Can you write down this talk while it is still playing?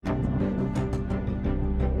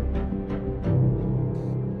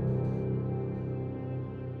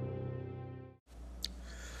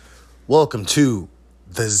Welcome to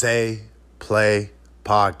the Zay Play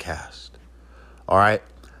Podcast. All right.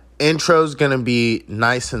 Intro's going to be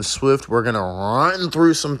nice and swift. We're going to run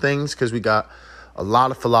through some things because we got a lot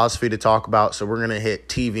of philosophy to talk about. So we're going to hit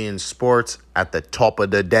TV and sports at the top of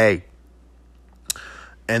the day.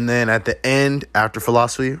 And then at the end, after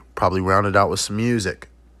philosophy, probably round it out with some music.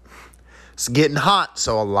 It's getting hot,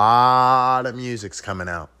 so a lot of music's coming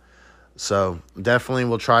out. So definitely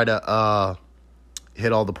we'll try to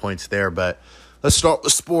hit all the points there, but let's start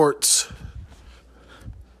with sports.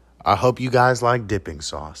 I hope you guys like dipping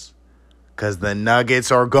sauce because the Nuggets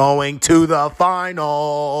are going to the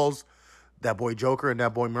finals. That boy Joker and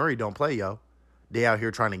that boy Murray don't play, yo. They out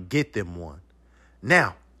here trying to get them one.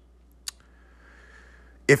 Now,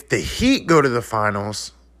 if the Heat go to the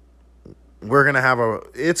finals, we're going to have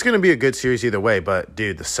it's going to be a good series either way, but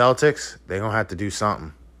dude, the Celtics, they're going to have to do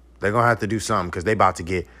something. They're going to have to do something because they about to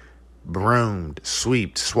get broomed,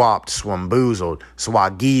 swept, swapped, swamboozled,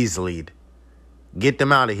 swaggeezlied. Get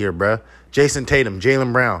them out of here, bruh. Jason Tatum,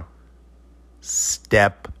 Jaylen Brown,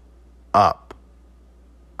 step up.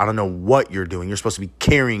 I don't know what you're doing. You're supposed to be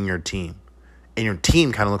carrying your team. And your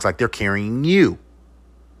team kind of looks like they're carrying you.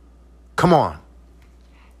 Come on.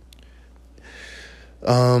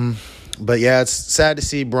 But yeah, it's sad to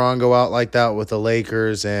see Bron go out like that with the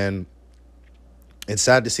Lakers, and it's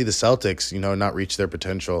sad to see the Celtics, not reach their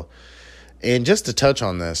potential. And just to touch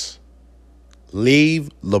on this, leave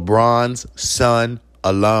LeBron's son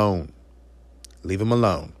alone. Leave him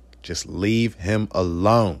alone. Just leave him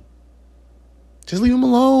alone. Just leave him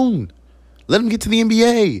alone. Let him get to the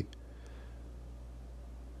NBA.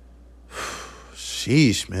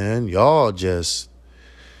 Sheesh, man. Y'all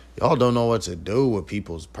don't know what to do with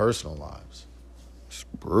people's personal lives. It's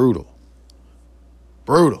brutal.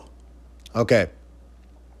 Brutal. Okay.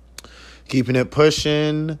 Keeping it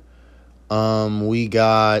pushing. We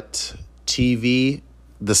got TV.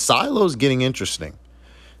 The Silo's getting interesting.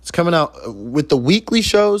 It's coming out with the weekly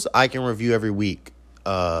shows. I can review every week.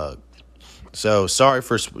 So sorry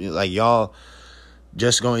for y'all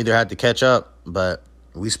just gonna either have to catch up, but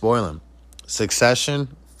we spoil them.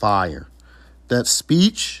 Succession, fire. That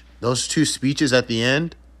speech, those two speeches at the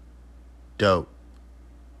end, dope.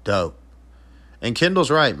 And Kendall's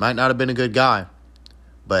right. Might not have been a good guy,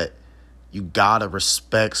 but you gotta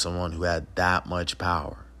respect someone who had that much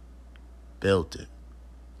power. Built it.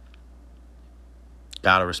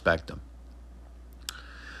 Gotta respect them.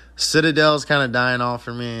 Citadel's kind of dying off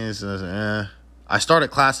for me. I started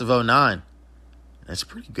Class of '09. It's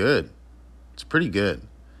pretty good.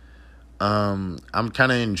 I'm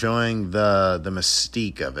kind of enjoying the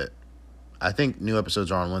mystique of it. I think new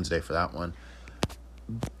episodes are on Wednesday for that one.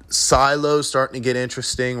 Silo's starting to get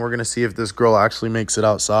interesting. We're going to see if this girl actually makes it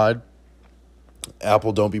outside.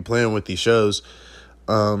 Apple don't be playing with these shows.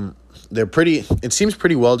 It seems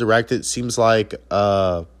pretty well directed. It seems like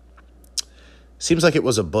it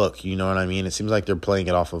was a book, you know what I mean? It seems like they're playing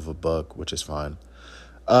it off of a book, which is fine.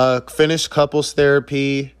 Finished Couples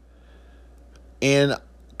Therapy. And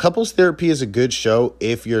Couples Therapy is a good show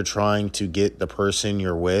if you're trying to get the person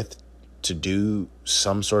you're with to do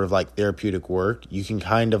some sort of therapeutic work. You can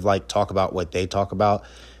kind of talk about what they talk about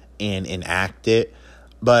and enact it.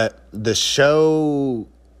 But the show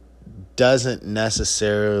doesn't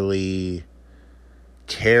necessarily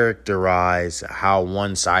characterize how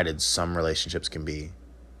one-sided some relationships can be.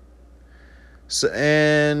 So,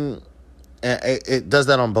 and it does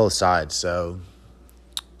that on both sides. So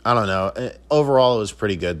I don't know. Overall, it was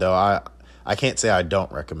pretty good, though. I can't say I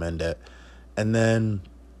don't recommend it. And then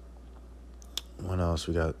what else?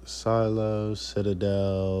 We got Silo,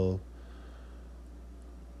 Citadel,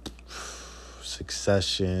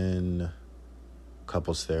 Succession,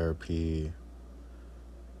 Couples Therapy.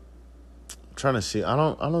 I'm trying to see. I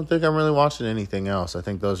don't think I'm really watching anything else. I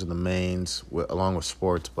think those are the mains along with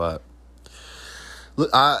sports, but look,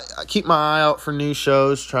 I keep my eye out for new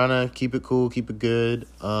shows, trying to keep it cool, keep it good.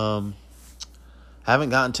 Haven't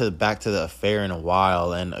gotten back to the affair in a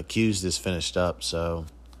while, and Accused is finished up, so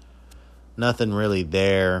nothing really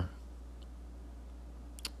there.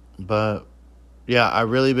 But yeah, I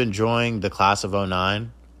really been enjoying the Class of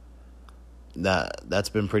 '09. That's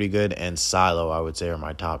been pretty good, and Silo, I would say, are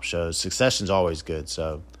my top shows. Succession's always good,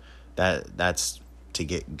 so that's to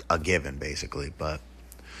get a given, basically. But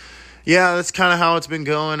yeah, that's kind of how it's been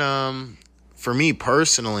going. For me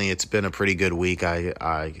personally, it's been a pretty good week.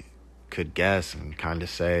 I could guess and kind of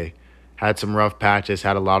say had some rough patches,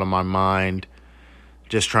 had a lot on my mind.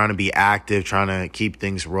 Just trying to be active, trying to keep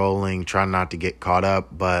things rolling, trying not to get caught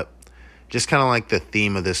up. But just kind of the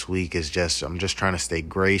theme of this week is I'm just trying to stay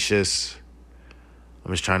gracious.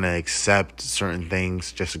 I'm just trying to accept certain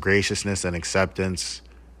things, just graciousness and acceptance,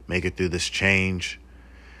 make it through this change,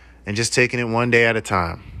 and just taking it one day at a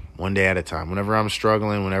time. One day at a time. Whenever I'm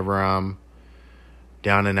struggling, whenever I'm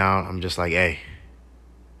down and out, I'm just like, hey,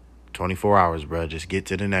 24 hours, bro. Just get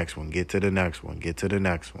to the next one. Get to the next one. Get to the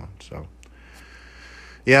next one. So,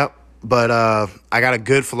 yeah. But I got a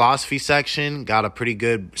good philosophy section. Got a pretty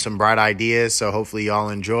good, some bright ideas. So hopefully y'all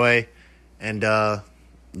enjoy. And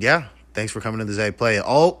yeah, thanks for coming to the Zay Play.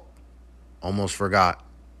 Oh, almost forgot.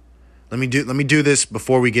 Let me do this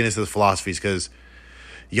before we get into the philosophies, because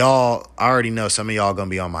y'all, I already know some of y'all gonna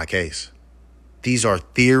be on my case. These are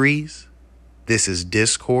theories. This is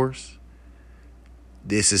discourse.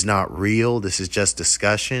 This is not real. This is just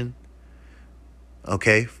discussion.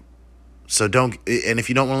 Okay? So don't, and if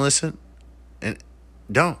you don't want to listen, and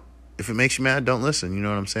don't. If it makes you mad, don't listen. You know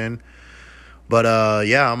what I'm saying? But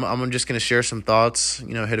yeah, I'm just gonna share some thoughts,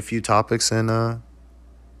 hit a few topics and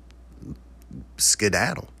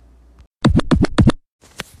skedaddle.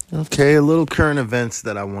 Okay, a little current events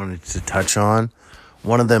that I wanted to touch on.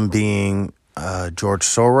 One of them being George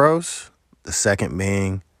Soros. The second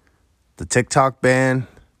being the TikTok ban.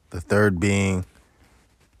 The third being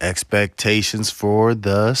expectations for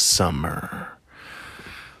the summer.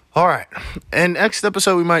 All right. And next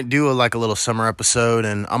episode, we might do a little summer episode.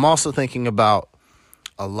 And I'm also thinking about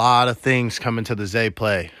a lot of things coming to the Zay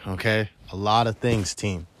Play. Okay? A lot of things,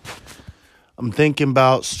 team. I'm thinking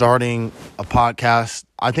about starting a podcast.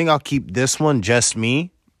 I think I'll keep this one just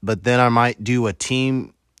me, but then I might do the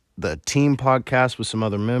team podcast with some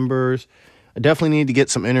other members. I definitely need to get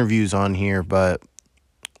some interviews on here, but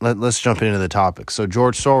let's jump into the topic. So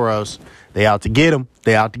George Soros, they out to get him.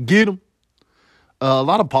 They out to get him. A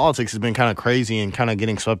lot of politics has been kind of crazy and kind of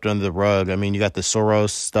getting swept under the rug. I mean, you got the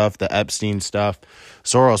Soros stuff, the Epstein stuff.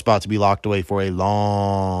 Soros about to be locked away for a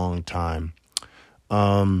long time.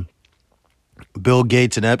 Bill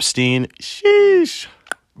Gates and Epstein, sheesh.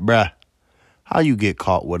 Bruh, how you get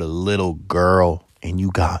caught with a little girl and you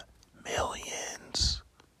got millions?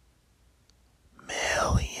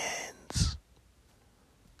 Millions.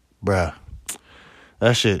 Bruh,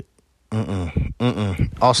 that shit,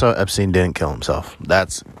 Also, Epstein didn't kill himself.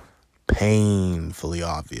 That's painfully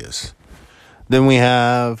obvious. Then we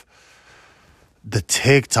have the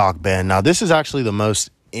TikTok ban. Now, this is actually the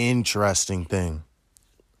most interesting thing.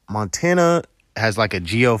 Montana has a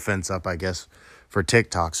geofence up, I guess, for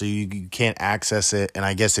TikTok. So you can't access it. And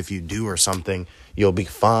I guess if you do or something, you'll be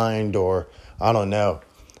fined or I don't know.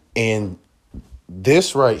 And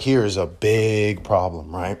this right here is a big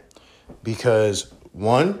problem, right? Because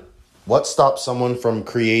one, what stops someone from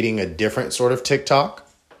creating a different sort of TikTok?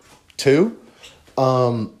 Two,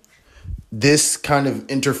 this kind of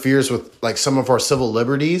interferes with some of our civil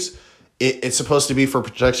liberties. It's supposed to be for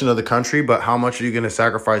protection of the country, but how much are you going to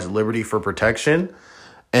sacrifice liberty for protection?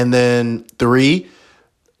 And then three,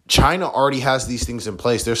 China already has these things in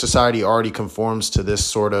place. Their society already conforms to this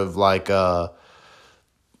sort of the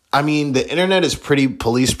internet is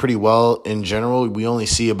policed pretty well in general. We only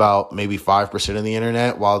see about maybe 5% of the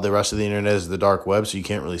internet, while the rest of the internet is the dark web, so you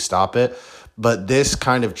can't really stop it. But this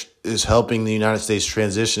kind of is helping the United States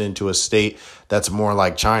transition into a state that's more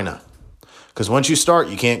like China. Because once you start,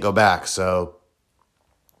 you can't go back. So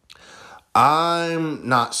I'm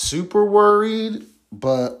not super worried,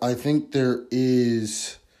 but I think there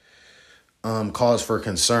is cause for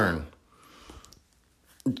concern.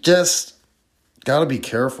 Just got to be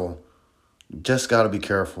careful. Just got to be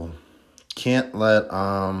careful. Can't let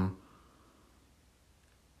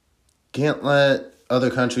other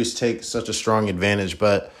countries take such a strong advantage.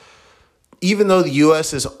 But even though the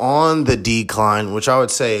U.S. is on the decline, which I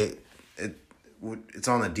would say it's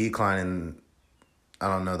on the decline in, I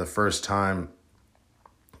don't know, the first time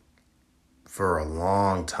for a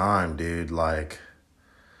long time, dude.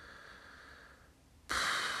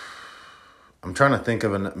 I'm trying to think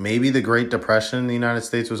of maybe the Great Depression in the United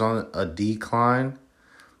States was on a decline.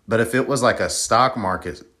 But if it was a stock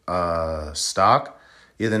market stock,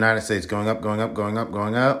 the United States going up, going up, going up,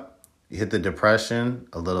 going up. You hit the Depression,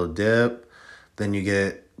 a little dip. Then you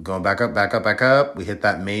get going back up, back up, back up. We hit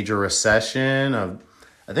that major recession of,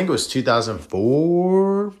 I think it was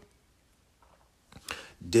 2004.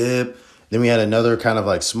 Dip. Then we had another kind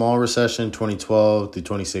of small recession, 2012 through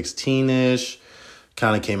 2016-ish.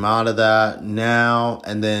 Kind of came out of that now.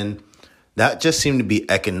 And then that just seemed to be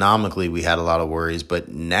economically, we had a lot of worries. But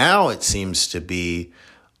now it seems to be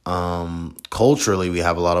culturally, we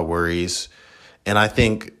have a lot of worries. And I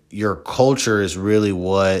think your culture is really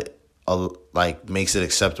what makes it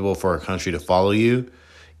acceptable for a country to follow you.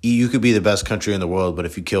 You could be the best country in the world, but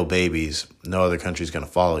if you kill babies, no other country is going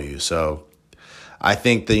to follow you. So I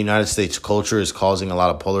think the United States culture is causing a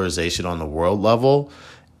lot of polarization on the world level,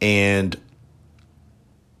 and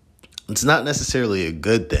it's not necessarily a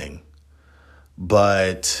good thing.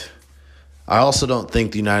 But I also don't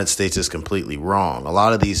think the United States is completely wrong. A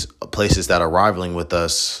lot of these places that are rivaling with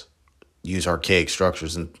us use archaic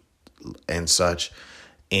structures and such.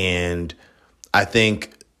 And I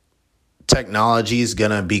think technology is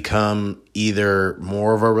going to become either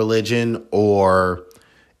more of a religion, or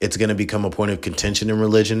it's going to become a point of contention in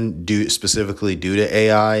religion, specifically due to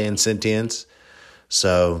AI and sentience.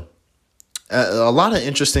 So a lot of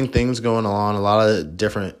interesting things going on, a lot of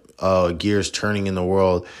different gears turning in the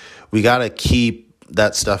world. We got to keep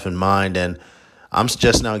that stuff in mind. And I'm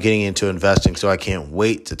just now getting into investing, so I can't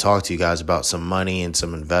wait to talk to you guys about some money and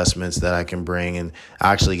some investments that I can bring and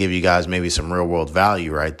actually give you guys maybe some real world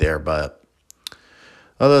value right there. But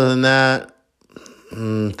other than that,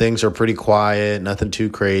 things are pretty quiet, nothing too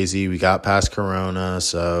crazy. We got past Corona,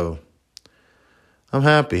 so I'm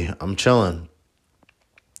happy. I'm chilling.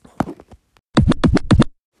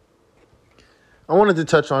 I wanted to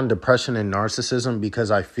touch on depression and narcissism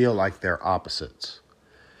because I feel like they're opposites.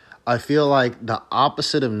 I feel like the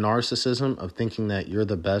opposite of narcissism, of thinking that you're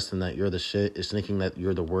the best and that you're the shit, is thinking that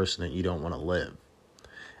you're the worst and that you don't want to live.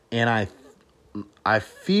 And I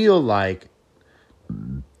feel like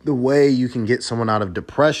the way you can get someone out of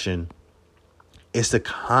depression is to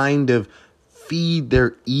kind of feed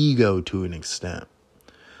their ego to an extent.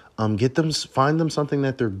 Find them something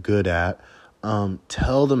that they're good at.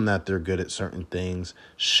 Tell them that they're good at certain things.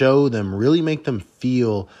 Show them, really make them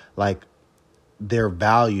feel like they're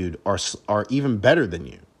valued or even better than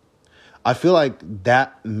you. I feel like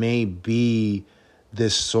that may be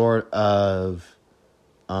this sort of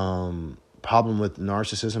problem with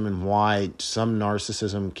narcissism, and why some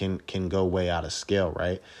narcissism can go way out of scale,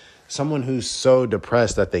 right? Someone who's so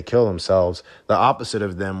depressed that they kill themselves, the opposite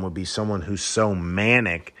of them would be someone who's so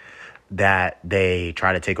manic that they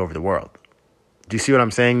try to take over the world. Do you see what I'm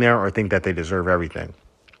saying there, or think that they deserve everything?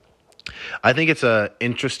 I think it's a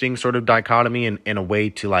interesting sort of dichotomy in a way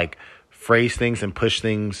to like phrase things and push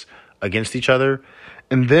things against each other.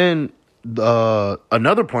 And then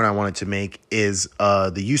another point I wanted to make is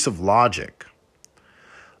the use of logic.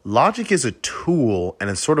 Logic is a tool, and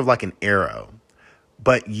it's sort of like an arrow,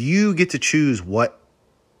 but you get to choose what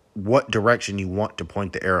direction you want to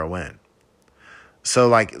point the arrow in. So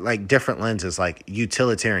like different lenses, like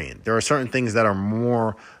utilitarian. There are certain things that are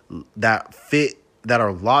more that fit, that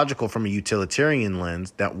are logical from a utilitarian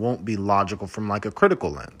lens that won't be logical from like a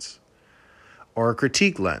critical lens or a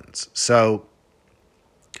critique lens. So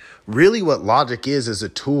really what logic is a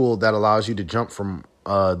tool that allows you to jump from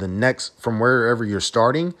from wherever you're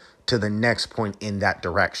starting to the next point in that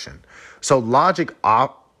direction. So logic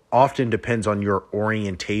often depends on your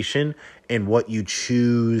orientation and what you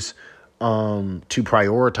choose to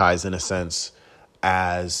prioritize, in a sense,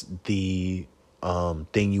 as the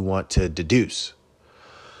thing you want to deduce.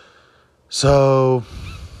 So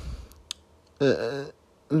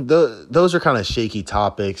those are kind of shaky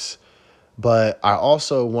topics, but I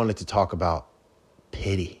also wanted to talk about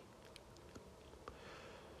pity.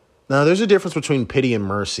 Now, there's a difference between pity and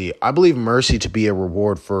mercy. I believe mercy to be a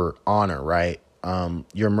reward for honor, right?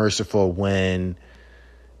 You're merciful when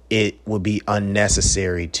it would be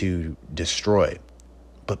unnecessary to destroy.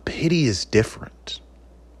 But pity is different.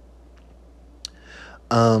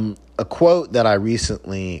 A quote that I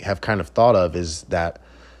recently have kind of thought of is that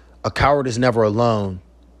a coward is never alone,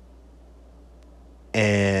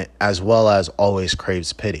 and as well as always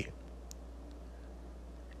craves pity.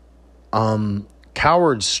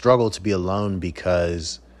 Cowards struggle to be alone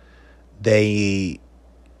because they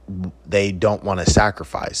don't want to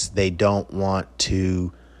sacrifice. They don't want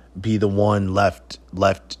to be the one left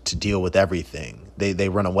to deal with everything. They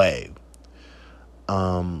run away.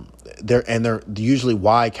 They're usually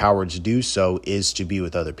why cowards do so is to be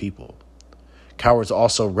with other people. Cowards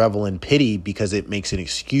also revel in pity because it makes an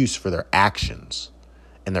excuse for their actions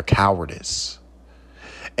and their cowardice.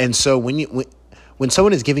 And so when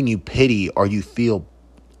someone is giving you pity, or you feel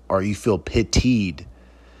pitied,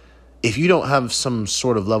 if you don't have some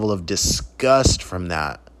sort of level of disgust from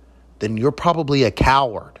that, then you're probably a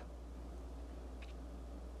coward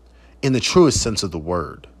in the truest sense of the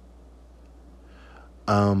word.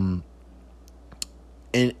 And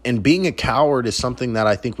being a coward is something that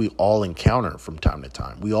I think we all encounter from time to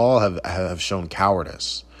time. We all have shown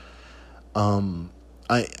cowardice.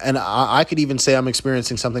 I could even say I'm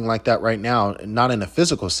experiencing something like that right now, not in a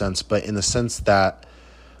physical sense, but in the sense that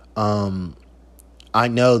I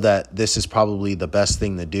know that this is probably the best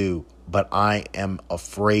thing to do, but I am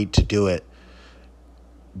afraid to do it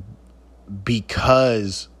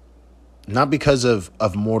because, not because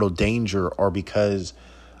of mortal danger or because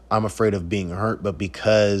I'm afraid of being hurt, but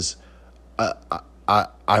because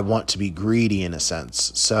I want to be greedy in a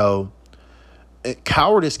sense. So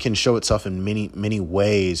cowardice can show itself in many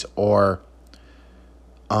ways, or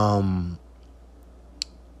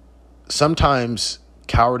sometimes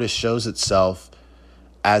cowardice shows itself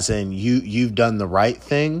as in you've done the right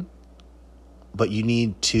thing, but you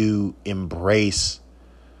need to embrace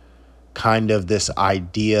kind of this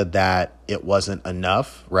idea that it wasn't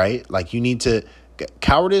enough, right? Like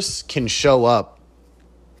cowardice can show up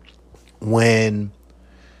when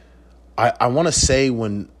I want to say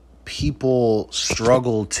when people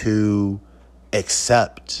struggle to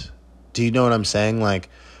accept. Do you know what I'm saying? Like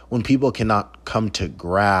when people cannot come to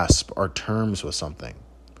grasp or terms with something.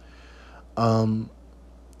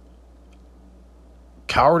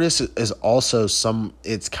 Cowardice is also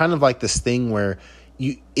it's kind of like this thing where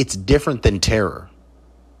it's different than terror.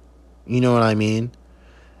 You know what I mean?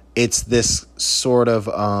 It's this sort of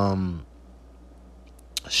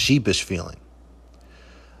sheepish feeling.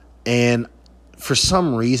 And for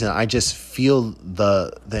some reason, I just feel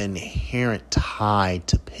the inherent tie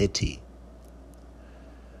to pity.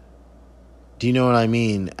 Do you know what I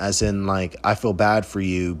mean? As in, like, I feel bad for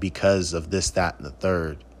you because of this, that, and the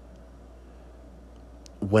third.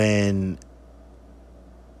 When,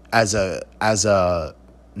 as a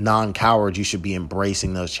non-coward, you should be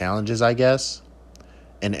embracing those challenges, I guess,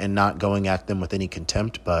 and not going at them with any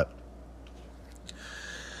contempt. But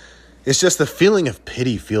it's just the feeling of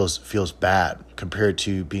pity feels bad compared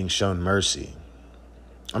to being shown mercy.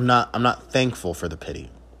 I'm not thankful for the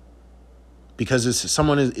pity, because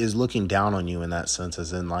someone is looking down on you in that sense,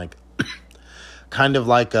 as in like kind of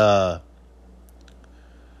like a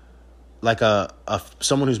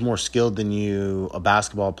someone who's more skilled than you, a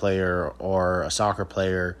basketball player or a soccer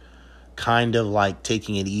player, kind of like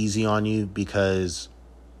taking it easy on you because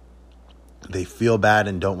they feel bad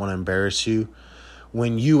and don't want to embarrass you.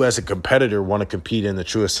 When you as a competitor want to compete in the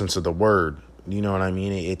truest sense of the word, you know what I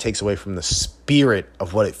mean? It takes away from the spirit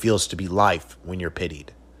of what it feels to be life when you're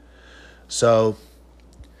pitied. So,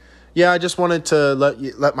 yeah, I just wanted to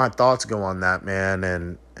let my thoughts go on that, man,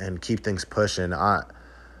 and keep things pushing. I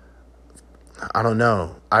don't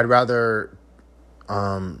know. I'd rather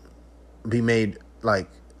be made like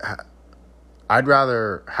I'd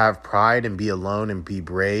rather have pride and be alone and be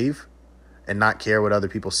brave and not care what other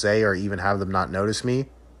people say or even have them not notice me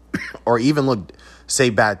or even say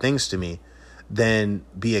bad things to me than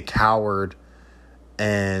be a coward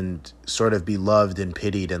and sort of be loved and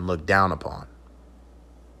pitied and looked down upon.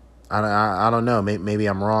 I don't know. Maybe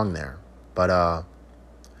I'm wrong there, but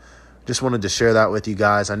just wanted to share that with you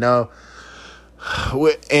guys. I know,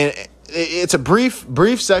 and it's a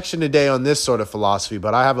brief section today on this sort of philosophy,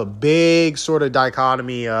 but I have a big sort of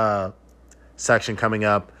dichotomy section coming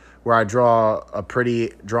up where I draw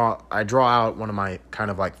out one of my kind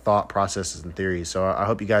of like thought processes and theories. So I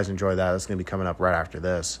hope you guys enjoy that. That's going to be coming up right after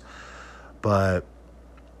this. But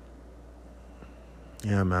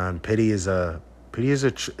yeah, man, pity is a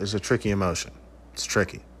tricky emotion. It's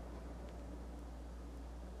tricky.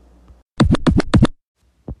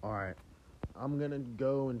 All right. I'm going to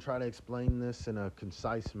go and try to explain this in a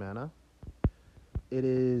concise manner. It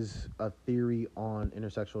is a theory on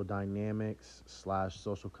intersexual dynamics /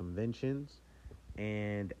 social conventions.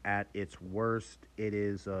 And at its worst, it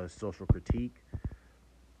is a social critique.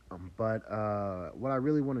 But what I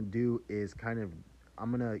really want to do is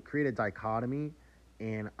I'm going to create a dichotomy,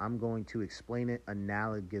 and I'm going to explain it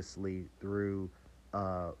analogously through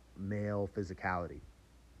male physicality.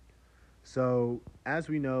 So, as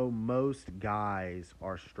we know, most guys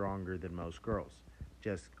are stronger than most girls.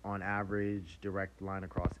 Just on average, direct line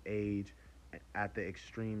across age. At the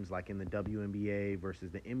extremes, like in the WNBA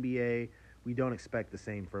versus the NBA, we don't expect the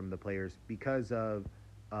same from the players because of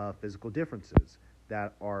physical differences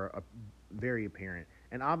that are very apparent.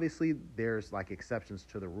 And obviously, there's like exceptions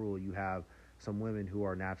to the rule. You have some women who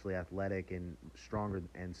are naturally athletic and stronger,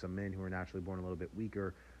 and some men who are naturally born a little bit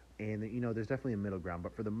weaker. And, there's definitely a middle ground.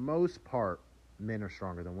 But for the most part, men are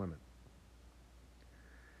stronger than women.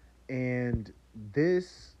 And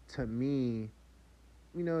this, to me,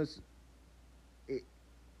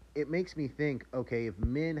 it makes me think, okay, if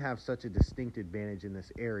men have such a distinct advantage in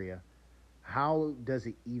this area, how does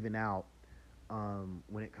it even out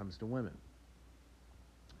when it comes to women?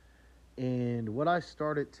 And what I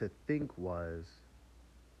started to think was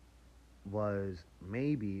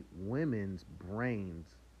maybe women's brains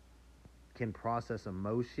can process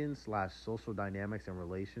emotions / social dynamics and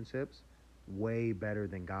relationships way better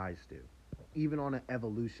than guys do, even on an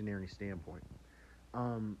evolutionary standpoint.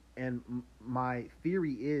 My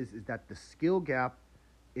theory is that the skill gap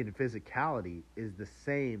in physicality is the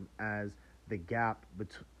same as the gap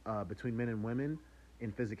between men and women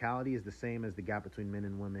in physicality is the same as the gap between men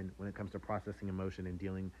and women when it comes to processing emotion and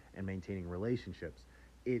dealing and maintaining relationships.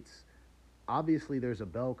 It's obviously there's a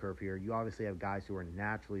bell curve here. You obviously have guys who are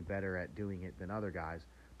naturally better at doing it than other guys,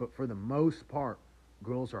 but for the most part,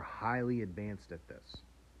 girls are highly advanced at this.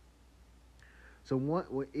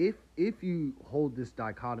 So if you hold this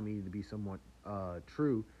dichotomy to be somewhat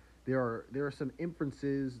true, there are some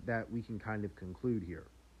inferences that we can kind of conclude here.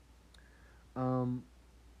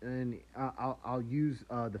 And I'll use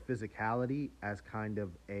the physicality as kind of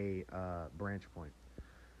a branch point.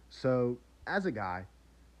 So as a guy,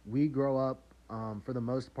 we grow up for the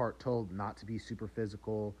most part told not to be super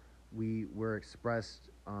physical. We were expressed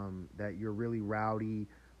that you're really rowdy.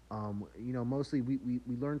 Mostly we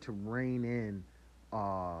learn to rein in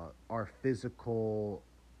our physical,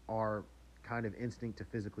 our kind of instinct to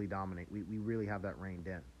physically dominate. We really have that reined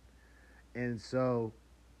in. And so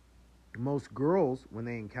most girls, when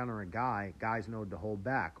they encounter a guy, guys know to hold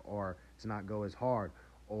back or to not go as hard,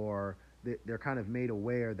 or they're kind of made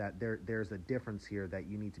aware that there's a difference here that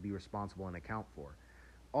you need to be responsible and account for.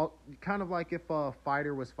 Kind of like if a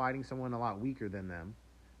fighter was fighting someone a lot weaker than them,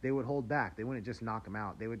 they would hold back. They wouldn't just knock them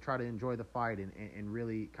out. They would try to enjoy the fight and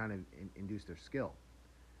really kind of induce their skill.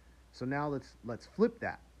 So now let's flip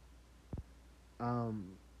that.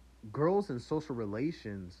 Girls in social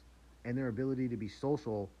relations and their ability to be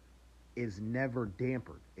social is never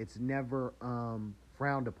dampered. It's never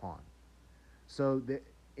frowned upon. So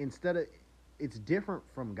instead of, it's different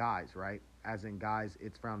from guys, right? As in guys,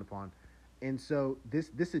 it's frowned upon. And so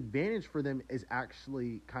this advantage for them is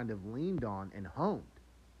actually kind of leaned on and honed.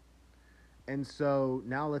 And so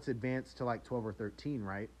now let's advance to like 12 or 13,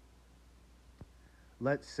 right?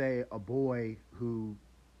 Let's say a boy who,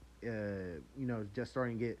 just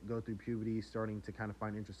starting to go through puberty, starting to kind of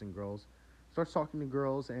find interest in girls, starts talking to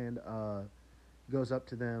girls and goes up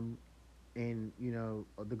to them, and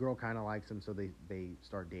the girl kind of likes him, so they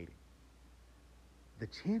start dating. The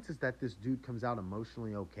chances that this dude comes out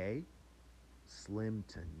emotionally okay, slim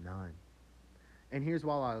to none. And here's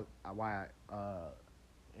why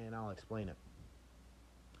and I'll explain it.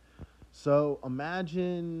 So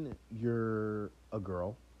imagine you're a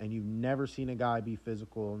girl and you've never seen a guy be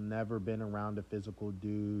physical, never been around a physical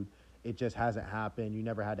dude. It just hasn't happened. You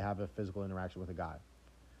never had to have a physical interaction with a guy.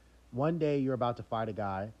 One day you're about to fight a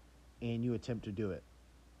guy and you attempt to do it.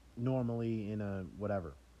 Normally in a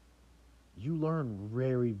whatever. You learn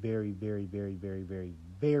very, very, very, very, very, very,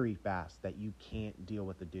 very fast that you can't deal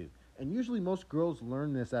with the dude. And usually most girls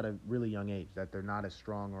learn this at a really young age, that they're not as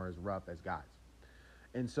strong or as rough as guys.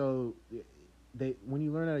 And so when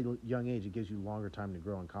you learn at a young age, it gives you longer time to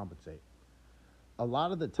grow and compensate. A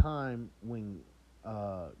lot of the time when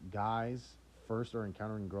guys first are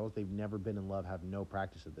encountering girls, they've never been in love, have no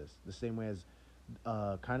practice of this. The same way as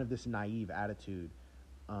kind of this naive attitude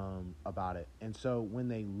about it. And so when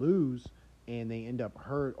they lose and they end up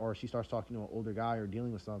hurt, or she starts talking to an older guy or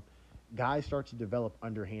dealing with something, guys start to develop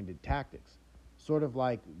underhanded tactics. Sort of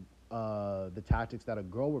like the tactics that a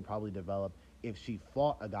girl would probably develop if she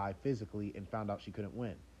fought a guy physically and found out she couldn't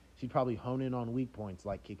win. She'd probably hone in on weak points,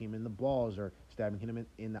 like kicking him in the balls or stabbing him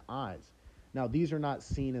in the eyes. Now, these are not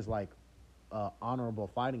seen as like honorable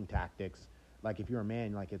fighting tactics. Like if you're a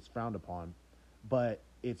man, like it's frowned upon, but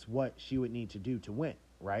it's what she would need to do to win,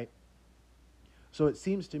 right? So it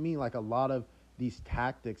seems to me like a lot of these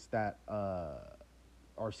tactics that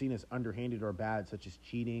are seen as underhanded or bad, such as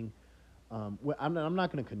cheating, I'm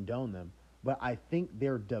not going to condone them, but I think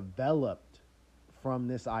they're developed from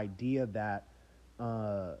this idea that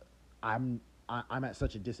I'm at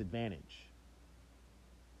such a disadvantage.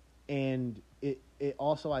 And it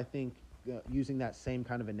also, I think, using that same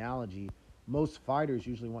kind of analogy, most fighters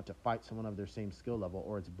usually want to fight someone of their same skill level,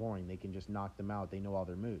 or it's boring. They can just knock them out. They know all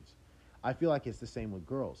their moves. I feel like it's the same with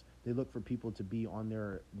girls. They look for people to be on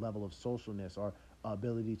their level of socialness or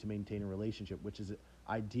ability to maintain a relationship, which is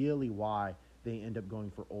ideally why they end up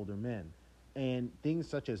going for older men. And things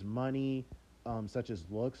such as money, such as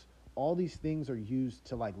looks, all these things are used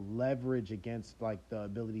to like leverage against like the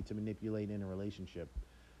ability to manipulate in a relationship.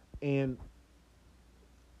 And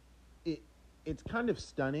it's kind of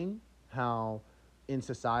stunning how in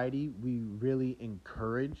society we really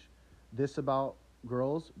encourage this about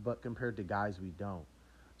girls, but compared to guys we don't.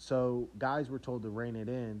 So guys were told to rein it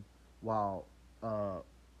in while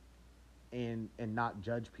and not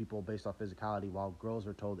judge people based off physicality, while girls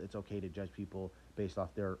are told it's okay to judge people based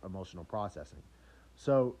off their emotional processing.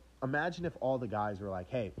 So imagine if all the guys were like,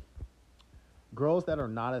 hey, girls that are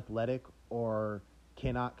not athletic or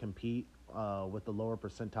cannot compete with the lower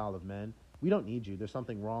percentile of men. We don't need you. There's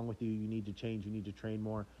something wrong with you. You need to change. You need to train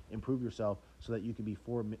more, improve yourself so that you can be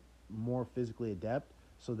more physically adept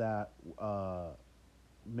so that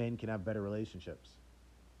men can have better relationships.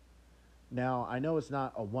 Now, I know it's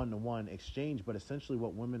not a one-to-one exchange, but essentially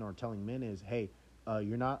what women are telling men is, hey,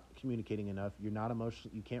 you're not communicating enough. You're not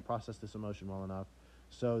emotional. You can't process this emotion well enough.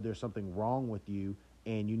 So there's something wrong with you,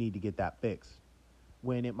 and you need to get that fixed.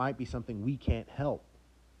 When it might be something we can't help.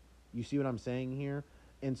 You see what I'm saying here?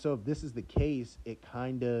 And so if this is the case, it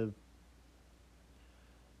kind of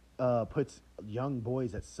puts young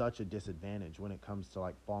boys at such a disadvantage when it comes to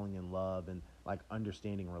like falling in love and like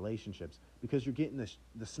understanding relationships, because you're getting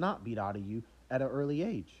the snot beat out of you at an early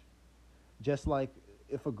age. Just like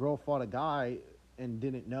if a girl fought a guy and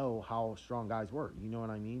didn't know how strong guys were, you know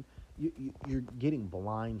what I mean? You're getting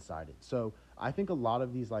blindsided. So I think a lot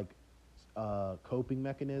of these like coping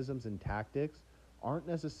mechanisms and tactics aren't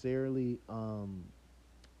necessarily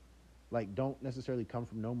like don't necessarily come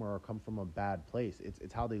from nowhere or come from a bad place.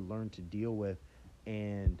 It's how they learn to deal with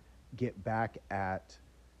and get back at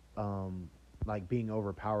like being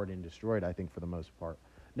overpowered and destroyed, I think, for the most part.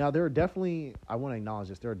 Now, there are definitely, I want to acknowledge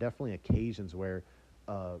this, there are definitely occasions where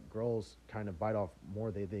girls kind of bite off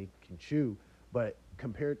more than they can chew, but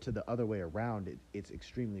compared to the other way around, it's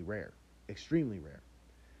extremely rare. Extremely rare.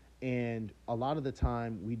 And a lot of the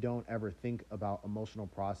time, we don't ever think about emotional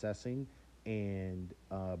processing and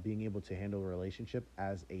being able to handle a relationship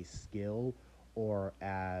as a skill or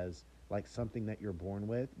as like something that you're born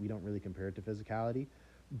with. We don't really compare it to physicality,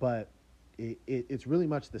 but it's really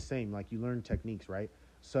much the same. Like you learn techniques, right?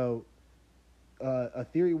 So a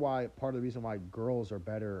theory why part of the reason why girls are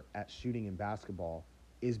better at shooting in basketball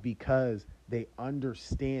is because they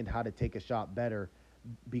understand how to take a shot better,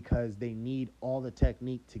 because they need all the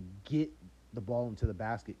technique to get the ball into the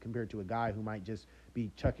basket compared to a guy who might just be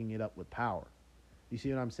chucking it up with power. You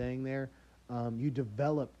see what I'm saying there? You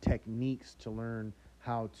develop techniques to learn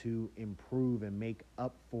how to improve and make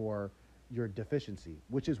up for your deficiency,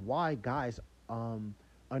 which is why guys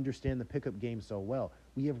understand the pickup game so well.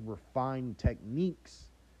 We have refined techniques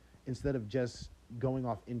instead of just going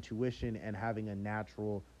off intuition and having a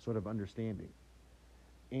natural sort of understanding.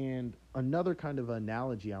 And another kind of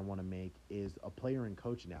analogy I want to make is a player and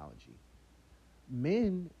coach analogy.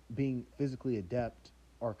 Men being physically adept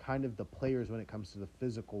are kind of the players when it comes to the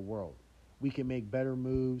physical world. We can make better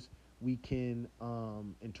moves. We can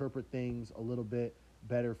interpret things a little bit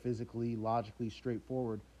better physically, logically,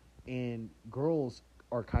 straightforward. And girls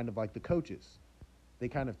are kind of like the coaches. They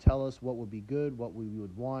kind of tell us what would be good, what we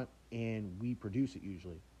would want, and we produce it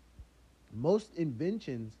usually. Most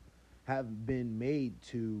inventions have been made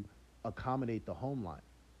to accommodate the home life.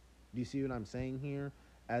 Do you see what I'm saying here?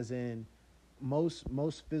 As in,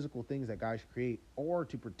 most physical things that guys create are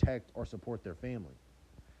to protect or support their family.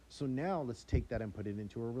 So now let's take that and put it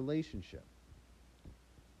into a relationship.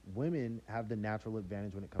 Women have the natural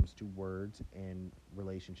advantage when it comes to words and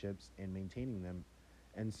relationships and maintaining them.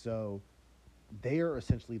 And so they are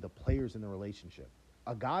essentially the players in the relationship.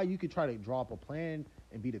 A guy, you could try to draw up a plan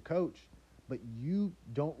and be the coach, but you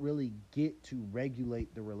don't really get to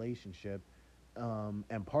regulate the relationship.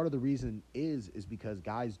 And part of the reason is because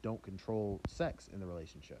guys don't control sex in the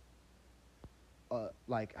relationship.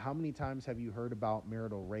 Like, how many times have you heard about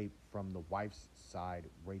marital rape from the wife's side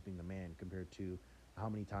raping the man compared to how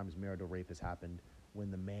many times marital rape has happened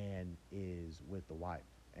when the man is with the wife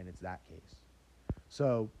and it's that case?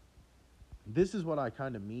 So this is what I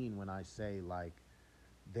kind of mean when I say, like,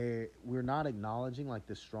 we're not acknowledging like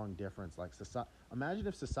this strong difference. Like, imagine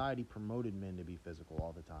if society promoted men to be physical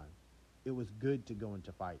all the time. It was good to go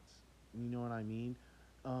into fights. You know what I mean?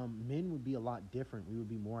 Men would be a lot different. We would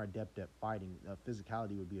be more adept at fighting.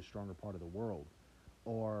 Physicality would be a stronger part of the world.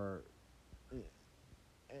 Or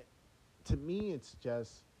to me, it's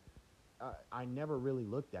just I never really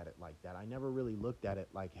looked at it like that. I never really looked at it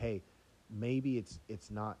like, hey, maybe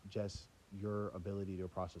it's not just your ability to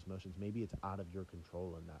process emotions. Maybe it's out of your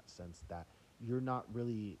control in that sense, that you're not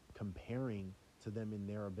really comparing to them in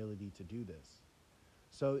their ability to do this.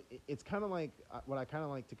 So it's kind of like what I kind of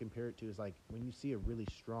like to compare it to is like when you see a really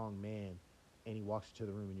strong man and he walks into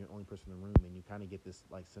the room and you're the only person in the room and you kind of get this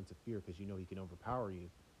like sense of fear because you know he can overpower you.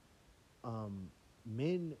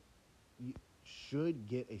 Men should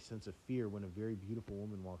get a sense of fear when a very beautiful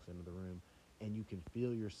woman walks into the room and you can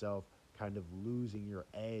feel yourself kind of losing your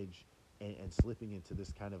edge and slipping into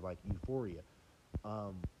this kind of like euphoria.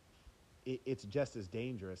 It's just as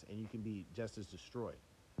dangerous and you can be just as destroyed.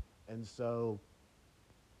 And so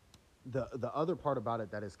the other part about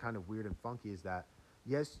it that is kind of weird and funky is that,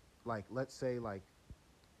 yes, like let's say like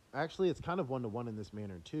Actually, it's kind of one-to-one in this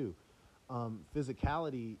manner too.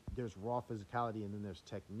 Physicality, there's raw physicality, and then there's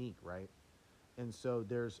technique, right? And so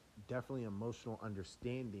there's definitely emotional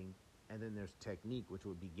understanding, and then there's technique, which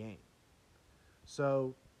would be game.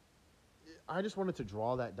 So I just wanted to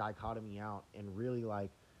draw that dichotomy out and really like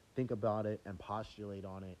think about it and postulate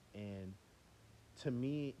on it. And to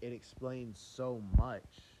me, it explains so much.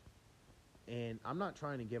 And I'm not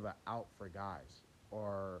trying to give a out for guys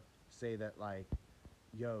or say that like,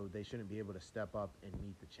 yo, they shouldn't be able to step up and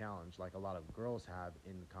meet the challenge like a lot of girls have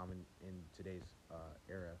in today's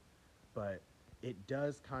era. But it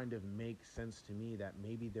does kind of make sense to me that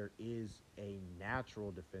maybe there is a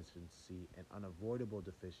natural deficiency, an unavoidable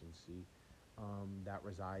deficiency that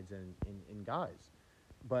resides in guys.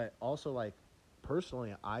 But also, like,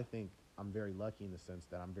 personally, I think I'm very lucky in the sense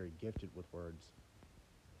that I'm very gifted with words.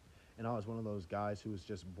 And I was one of those guys who was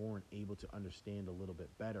just born able to understand a little bit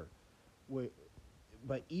better.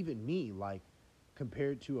 But even me, like,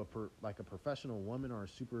 compared to like a professional woman or a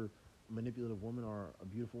super manipulative woman or a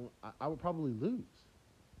beautiful woman, I would probably lose.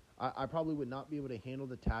 I probably would not be able to handle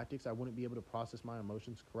the tactics. I wouldn't be able to process my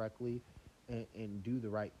emotions correctly and do the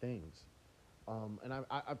right things. And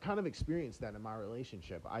I've kind of experienced that in my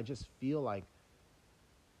relationship. I just feel like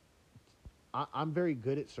I'm very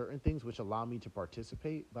good at certain things which allow me to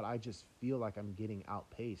participate, but I just feel like I'm getting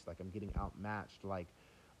outpaced, like I'm getting outmatched, like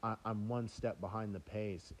I'm one step behind the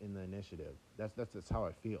pace in the initiative. That's how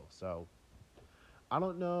I feel. So I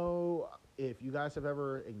don't know if you guys have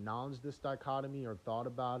ever acknowledged this dichotomy or thought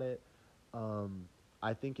about it.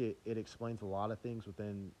 I think it explains a lot of things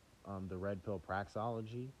within the red pill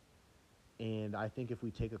praxeology. And I think if we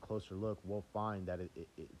take a closer look, we'll find that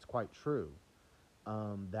it's quite true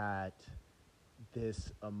that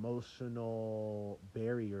this emotional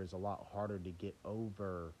barrier is a lot harder to get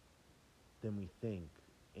over than we think.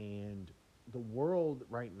 And the world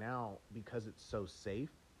right now, because it's so safe,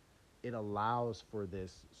 it allows for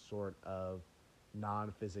this sort of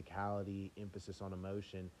non-physicality, emphasis on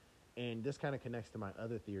emotion. And this kind of connects to my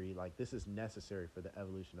other theory, like this is necessary for the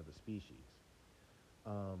evolution of the species.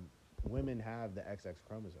 Women have the XX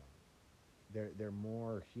chromosome. They're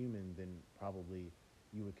more human than probably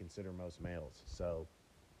you would consider most males. So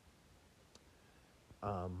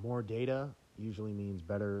more data usually means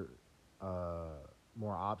better,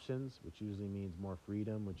 more options, which usually means more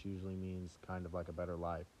freedom, which usually means kind of like a better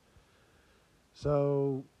life.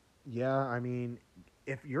 So, yeah, I mean,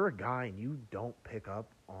 if you're a guy and you don't pick up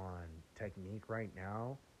on technique right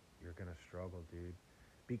now, you're going to struggle, dude.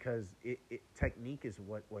 Because technique is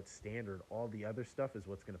what's standard. All the other stuff is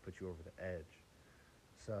what's going to put you over the edge.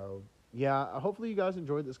 So, yeah, hopefully you guys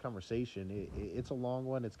enjoyed this conversation. It's a long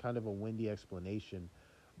one. It's kind of a windy explanation,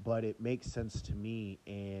 but it makes sense to me,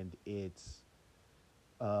 and it's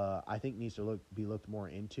I think needs to be looked more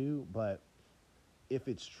into. But if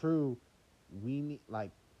it's true, we need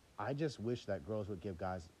like I just wish that girls would give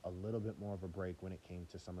guys a little bit more of a break when it came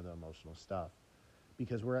to some of the emotional stuff,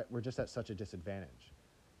 because we're just at such a disadvantage.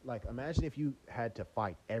 Like, imagine if you had to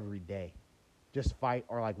fight every day, just fight,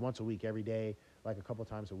 or like once a week every day, like a couple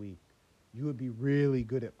times a week. You would be really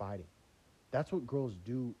good at fighting. That's what girls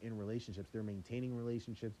do in relationships. They're maintaining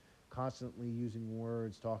relationships, constantly using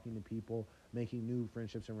words, talking to people, making new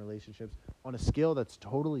friendships and relationships on a scale that's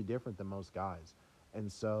totally different than most guys.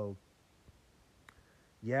 And so,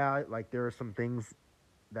 yeah, like there are some things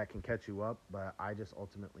that can catch you up, but I just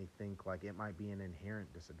ultimately think like it might be an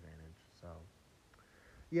inherent disadvantage. So,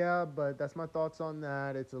 yeah, but that's my thoughts on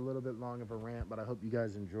that. It's a little bit long of a rant, but I hope you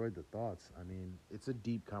guys enjoyed the thoughts. I mean, it's a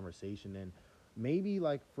deep conversation, and maybe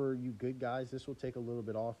like for you good guys, this will take a little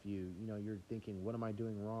bit off you. You know, you're thinking, what am I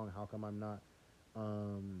doing wrong? How come I'm not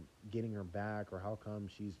getting her back, or how come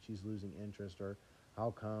she's losing interest, or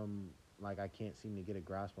how come like I can't seem to get a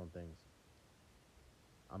grasp on things?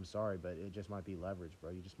 I'm sorry, but it just might be leverage,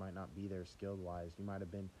 bro. You just might not be there skilled wise. You might have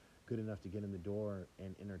been good enough to get in the door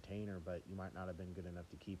and entertain her, but you might not have been good enough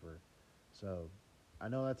to keep her. So I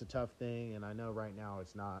know that's a tough thing, and I know right now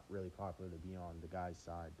it's not really popular to be on the guy's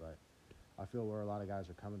side, but I feel where a lot of guys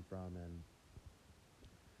are coming from. And,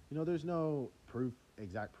 you know, there's no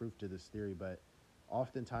exact proof to this theory, but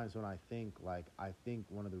oftentimes when I think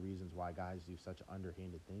one of the reasons why guys do such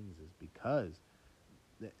underhanded things is because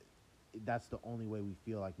that's the only way we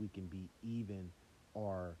feel like we can be even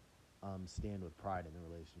or stand with pride in the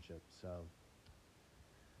relationship. So,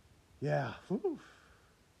 yeah, whew,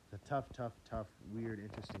 the tough, weird,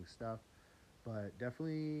 interesting stuff. But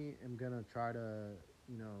definitely am going to try to,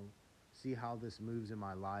 you know, see how this moves in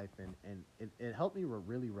my life. And it helped me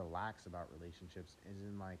really relax about relationships. As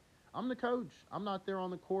in, like, I'm the coach. I'm not there on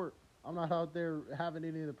the court. I'm not out there having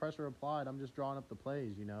any of the pressure applied. I'm just drawing up the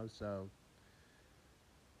plays, so,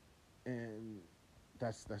 and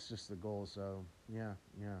that's just the goal. So yeah,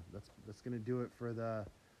 that's gonna do it for the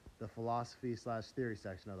philosophy / theory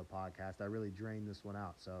section of the podcast. I really drained this one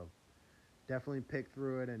out, so definitely pick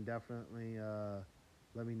through it and definitely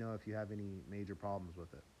let me know if you have any major problems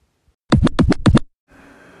with it.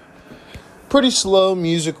 Pretty slow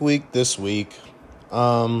music week this week.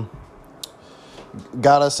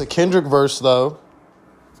 Got us a Kendrick verse though.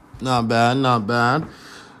 Not bad.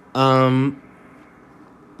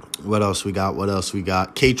 What else we got?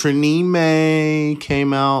 Katranime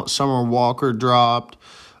came out. Summer Walker dropped.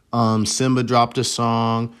 Simba dropped a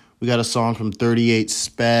song. We got a song from 38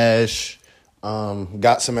 Spesh.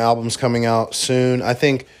 Got some albums coming out soon. I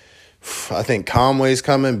think Conway's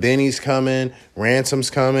coming. Benny's coming. Ransom's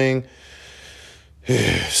coming.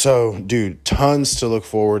 So, dude, tons to look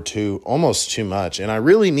forward to. Almost too much. And I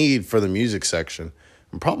really need, for the music section,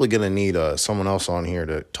 I'm probably going to need someone else on here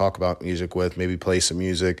to talk about music with, maybe play some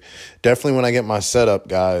music. Definitely when I get my setup,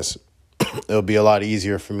 guys, it'll be a lot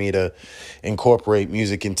easier for me to incorporate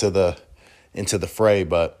music into the fray.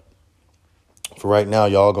 But for right now,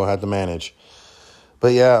 y'all going to have to manage.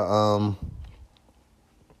 But yeah,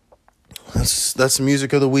 that's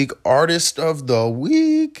music of the week. Artist of the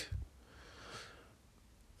week.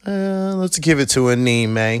 Let's give it to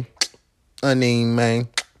Anime.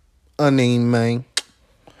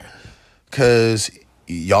 Because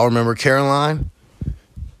y'all remember Caroline?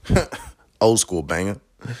 Old school banger.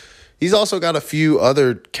 He's also got a few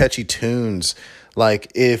other catchy tunes.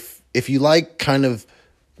 Like if you like kind of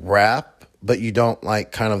rap, but you don't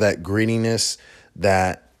like kind of that grittiness,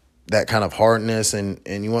 that kind of hardness, and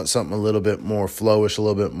you want something a little bit more flowish, a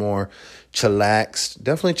little bit more chillaxed,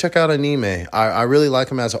 definitely check out Anime. I really like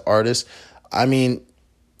him as an artist. I mean,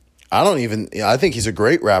 I think he's a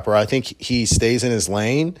great rapper. I think he stays in his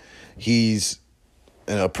lane. He's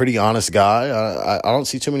a pretty honest guy. I don't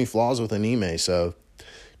see too many flaws with Anime, so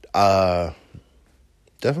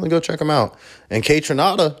definitely go check him out. And K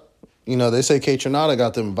Tronada, they say K Tronada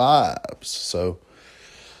got them vibes. So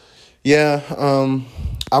yeah,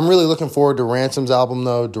 I'm really looking forward to Ransom's album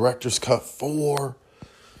though. Director's Cut 4.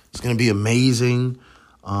 It's gonna be amazing.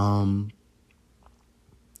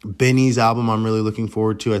 Benny's album I'm really looking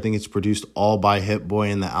forward to. I think it's produced all by Hit Boy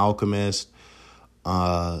and The Alchemist.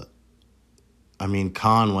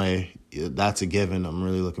 Conway, that's a given. I'm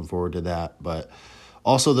really looking forward to that. But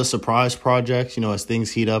also the surprise projects, as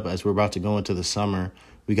things heat up, as we're about to go into the summer.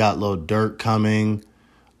 We got Lil Durk coming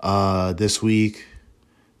this week.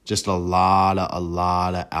 Just a lot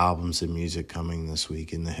of albums and music coming this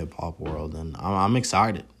week in the hip-hop world. And I'm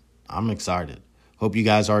excited. Hope you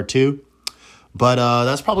guys are too. But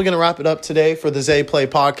that's probably going to wrap it up today for the Zay Play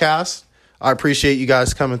podcast. I appreciate you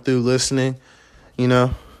guys coming through, listening,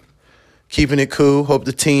 keeping it cool. Hope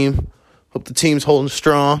the team's holding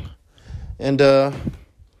strong. And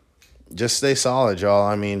just stay solid, y'all.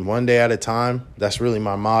 I mean, one day at a time. That's really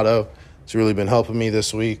my motto. It's really been helping me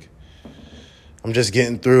this week. I'm just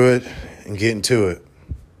getting through it and getting to it.